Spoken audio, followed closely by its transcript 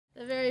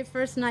The very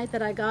first night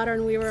that I got her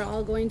and we were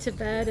all going to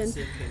bed and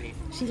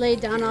she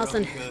laid down all of a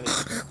sudden.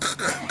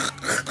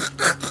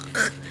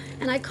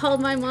 And I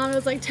called my mom, it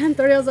was like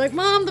 10:30, I was like,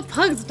 Mom, the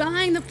pug's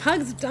dying, the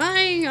pug's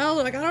dying. I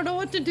was like, I don't know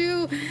what to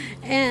do.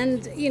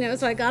 And, you know,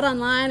 so I got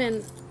online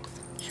and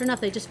sure enough,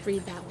 they just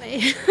breed that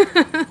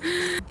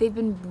way. They've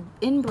been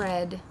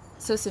inbred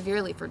so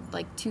severely for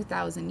like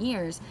 2,000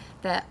 years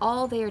that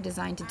all they are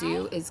designed to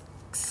do is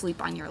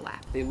sleep on your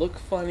lap. They look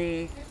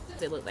funny.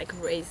 They look like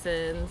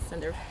raisins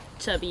and they're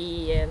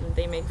chubby and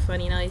they make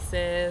funny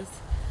noises.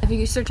 If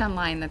you search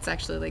online, that's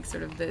actually like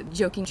sort of the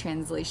joking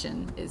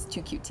translation is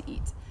too cute to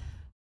eat.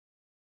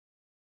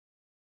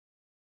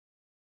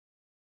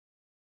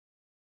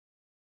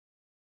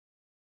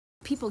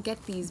 People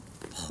get these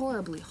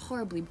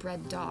horribly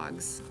bred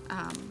dogs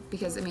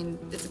because, I mean,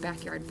 it's a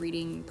backyard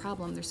breeding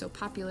problem. They're so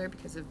popular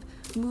because of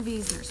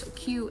movies and they're so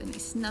cute and they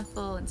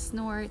snuffle and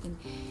snort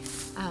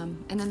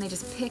and then they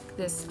just pick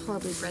this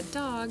horribly bred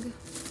dog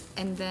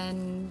and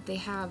then they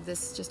have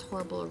this just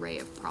horrible array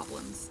of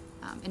problems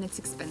and it's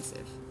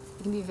expensive.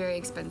 It can be very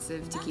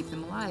expensive to keep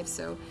them alive,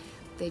 so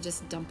they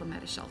just dump them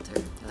at a shelter.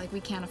 They're like,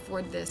 we can't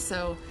afford this,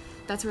 so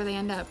that's where they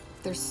end up.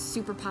 They're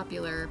super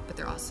popular, but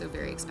they're also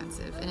very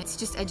expensive. And it's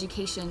just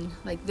education,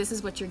 like this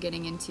is what you're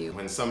getting into.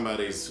 When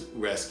somebody's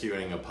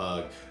rescuing a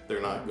pug,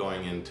 they're not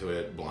going into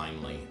it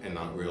blindly and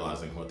not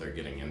realizing what they're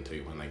getting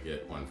into when they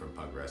get one from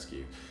Pug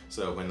Rescue.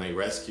 So when they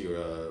rescue,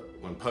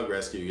 when Pug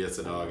Rescue gets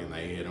a dog and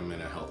they get them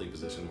in a healthy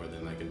position where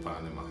then they can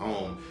find them a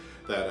home,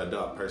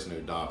 that person who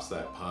adopts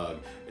that pug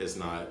is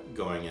not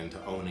going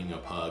into owning a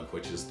pug,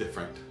 which is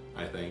different.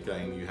 I think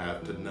you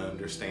have to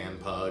understand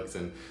pugs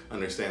and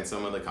understand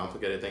some of the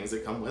complicated things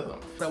that come with them.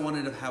 I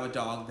wanted to have a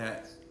dog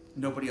that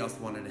nobody else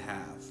wanted to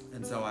have,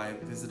 and so I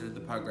visited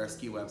the Pug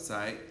Rescue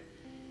website.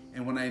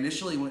 And when I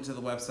initially went to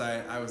the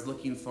website, I was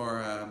looking for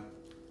a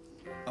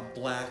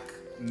black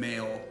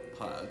male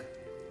pug,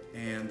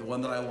 and the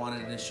one that I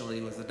wanted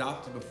initially was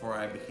adopted before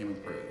I became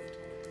approved.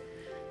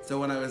 So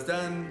when I was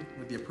done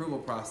with the approval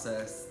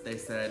process, they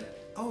said,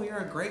 "Oh, you're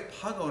a great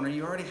pug owner,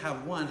 you already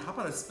have one, how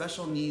about a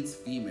special needs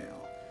female?"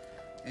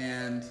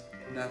 And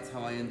that's how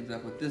I ended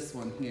up with this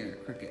one here,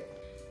 Cricket.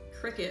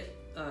 Cricket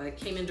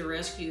came into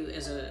rescue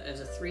as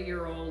a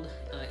 3-year-old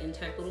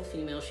intact little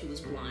female. She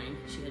was blind,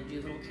 she had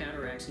juvenile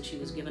cataracts, and she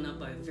was given up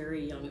by a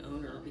very young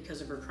owner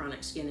because of her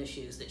chronic skin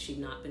issues that she'd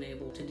not been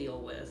able to deal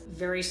with.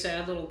 Very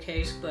sad little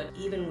case, but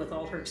even with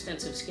all her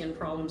extensive skin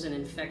problems and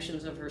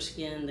infections of her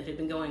skin that had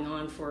been going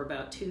on for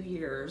about 2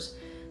 years,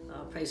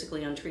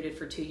 basically untreated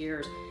for 2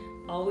 years,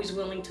 always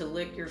willing to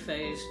lick your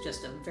face,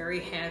 just a very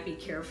happy,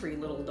 carefree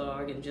little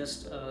dog and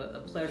just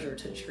a pleasure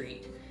to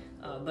treat.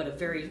 But a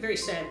very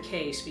sad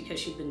case because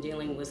she'd been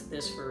dealing with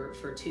this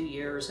for 2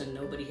 years and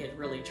nobody had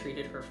really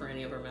treated her for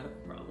any of her medical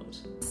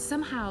problems.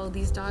 Somehow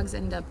these dogs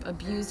end up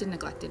abused and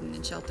neglected and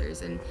in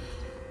shelters, and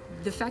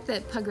the fact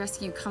that Pug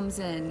Rescue comes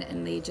in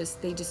and they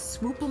just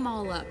swoop them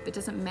all up, it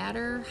doesn't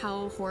matter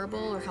how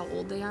horrible or how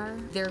old they are,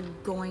 they're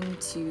going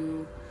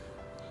to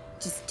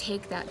just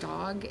take that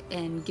dog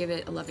and give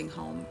it a loving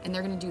home, and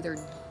they're going to do their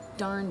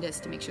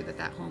darndest to make sure that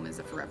that home is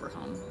a forever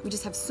home. We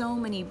just have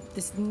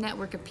this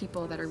network of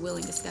people that are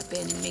willing to step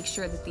in and make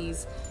sure that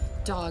these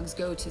dogs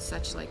go to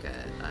such like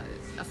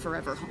a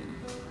forever home.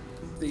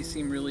 They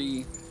seem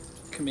really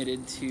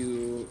committed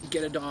to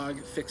get a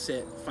dog, fix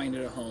it, find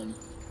it a home,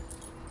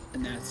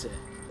 and that's it.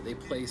 They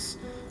place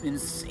an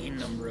insane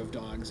number of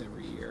dogs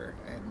every year,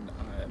 and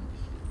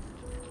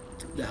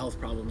the health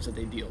problems that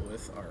they deal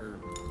with are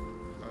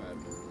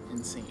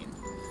insane.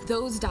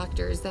 Those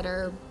doctors that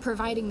are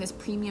providing this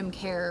premium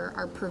care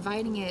are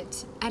providing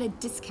it at a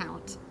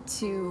discount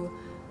to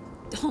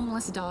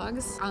homeless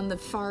dogs on the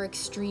far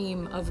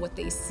extreme of what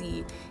they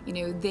see. You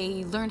know,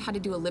 they learned how to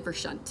do a liver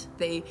shunt.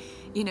 They,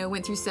 you know,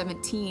 went through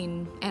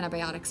 17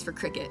 antibiotics for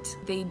Cricket.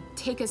 They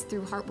take us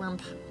through heartworm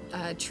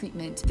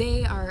treatment.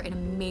 They are an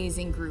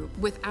amazing group.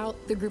 Without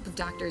the group of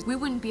doctors, we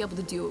wouldn't be able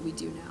to do what we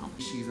do now.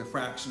 She's a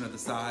fraction of the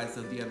size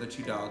of the other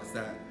 2 dogs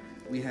that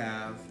we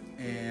have,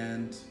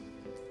 and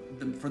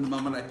from the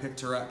moment I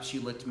picked her up, she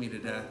licked me to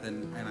death,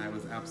 and I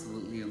was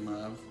absolutely in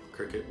love.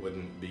 Cricket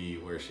wouldn't be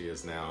where she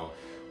is now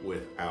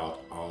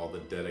without all the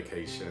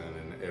dedication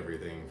and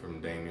everything from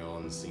Daniel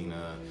and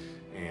Cena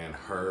and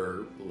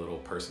her little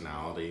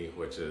personality,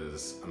 which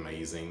is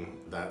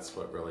amazing. That's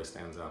what really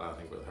stands out, I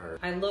think, with her.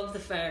 I love the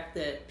fact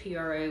that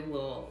PRA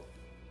will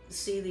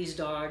see these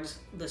dogs,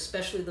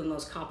 especially the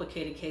most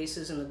complicated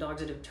cases and the dogs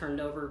that have turned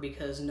over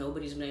because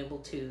nobody's been able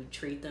to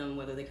treat them,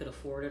 whether they could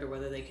afford it or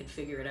whether they could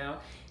figure it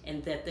out,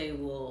 and that they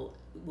will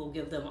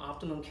give them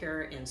optimum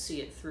care and see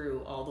it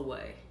through all the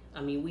way.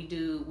 I mean,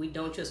 we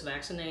don't just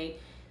vaccinate,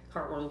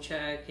 heartworm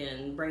check,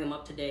 and bring them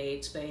up to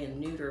date, spay and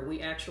neuter.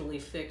 We actually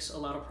fix a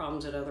lot of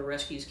problems that other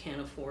rescues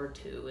can't afford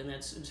to, and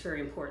it's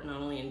very important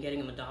not only in getting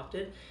them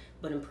adopted,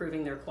 but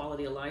improving their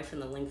quality of life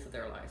and the length of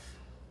their life.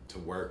 To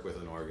work with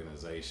an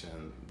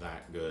organization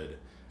that good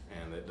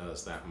and that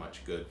does that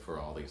much good for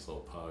all these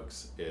little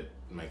pugs, it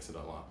makes it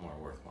a lot more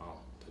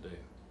worthwhile to do.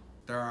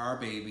 There are our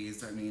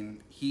babies. I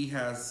mean, he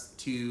has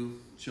 2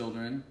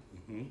 children.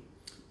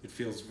 It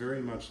feels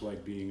very much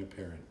like being a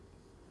parent.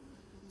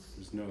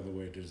 There's no other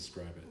way to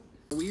describe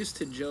it. We used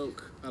to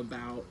joke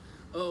about,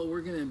 oh,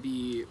 we're gonna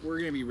be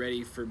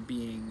ready for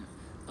being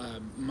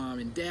mom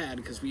and dad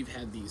because we've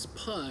had these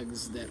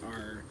pugs that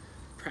are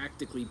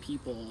practically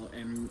people,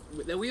 and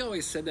that we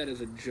always said that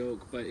as a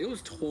joke, but it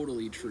was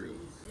totally true.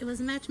 It was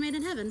a match made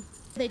in heaven.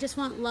 They just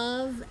want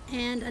love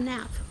and a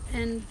nap,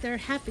 and they're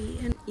happy.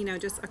 And you know,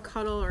 just a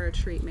cuddle or a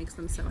treat makes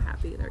them so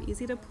happy. They're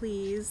easy to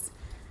please.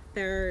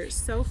 They're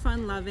so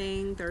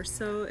fun-loving. They're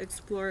so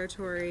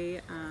exploratory.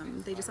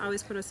 They just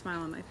always put a smile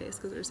on my face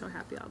because they're so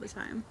happy all the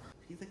time.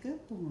 He's a good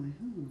boy,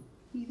 huh?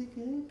 He's a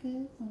good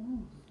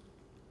boy.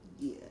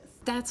 Yes.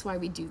 That's why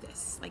we do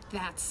this. Like,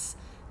 that's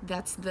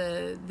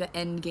the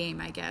end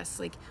game, I guess.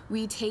 Like,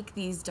 we take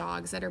these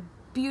dogs that are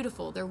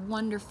beautiful, they're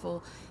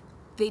wonderful,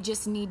 they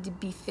just need to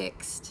be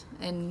fixed,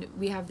 and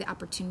we have the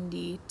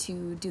opportunity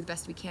to do the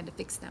best we can to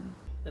fix them.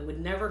 I would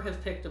never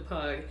have picked a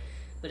pug,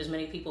 but as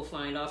many people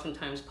find,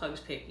 oftentimes pugs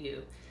pick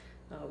you.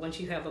 Once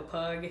you have a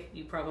pug,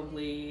 you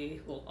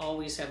probably will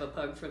always have a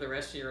pug for the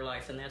rest of your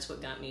life, and that's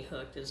what got me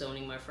hooked, is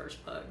owning my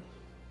first pug.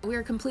 We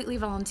are a completely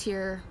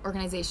volunteer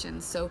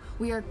organization, so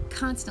we are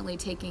constantly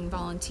taking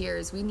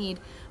volunteers. We need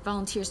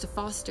volunteers to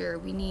foster.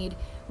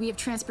 We have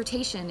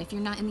transportation. If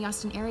you're not in the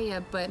Austin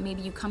area, but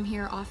maybe you come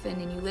here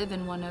often and you live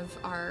in one of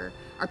our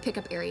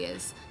pickup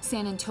areas,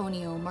 San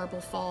Antonio,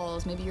 Marble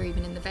Falls, maybe you're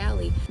even in the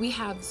Valley. We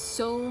have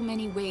so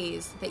many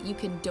ways that you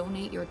can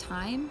donate your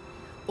time,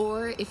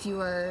 or if you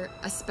are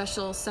a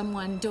special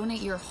someone,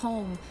 donate your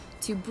home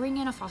to bring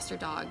in a foster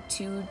dog,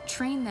 to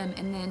train them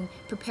and then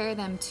prepare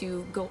them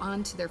to go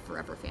on to their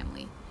forever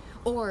family.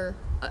 Or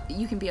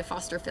you can be a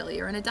foster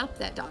failure and adopt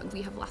that dog.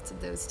 We have lots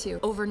of those too.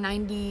 Over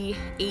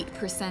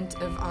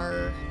 98% of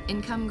our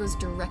income goes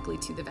directly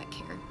to the vet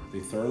care.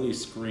 They thoroughly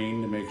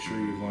screen to make sure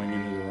you're going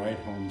into the right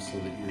home so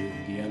that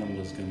the animal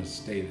is going to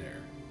stay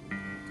there.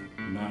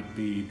 Not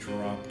be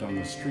dropped on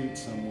the street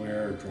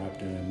somewhere, or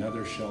dropped in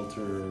another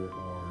shelter,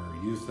 or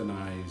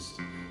euthanized.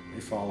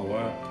 They follow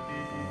up.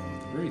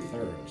 They're very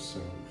thorough, so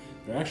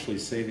they're actually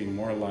saving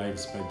more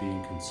lives by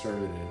being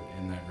conservative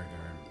in that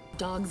regard.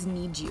 Dogs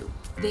need you.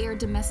 They are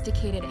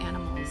domesticated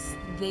animals.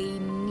 They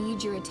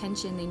need your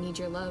attention, they need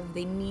your love,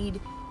 they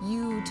need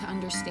you to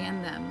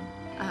understand them.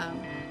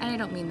 And I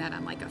don't mean that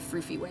on like a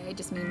froofy way, I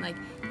just mean like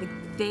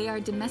they are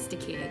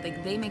domesticated,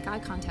 like they make eye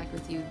contact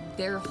with you.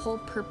 Their whole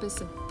purpose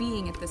of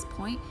being at this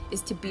point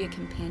is to be a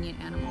companion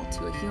animal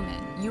to a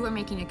human. You are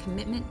making a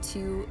commitment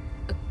to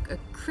a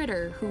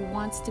critter who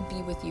wants to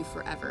be with you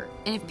forever.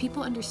 And if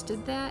people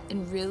understood that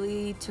and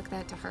really took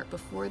that to heart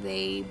before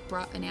they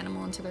brought an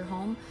animal into their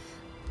home,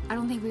 I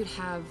don't think we would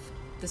have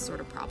this sort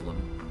of problem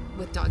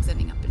with dogs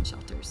ending up in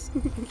shelters.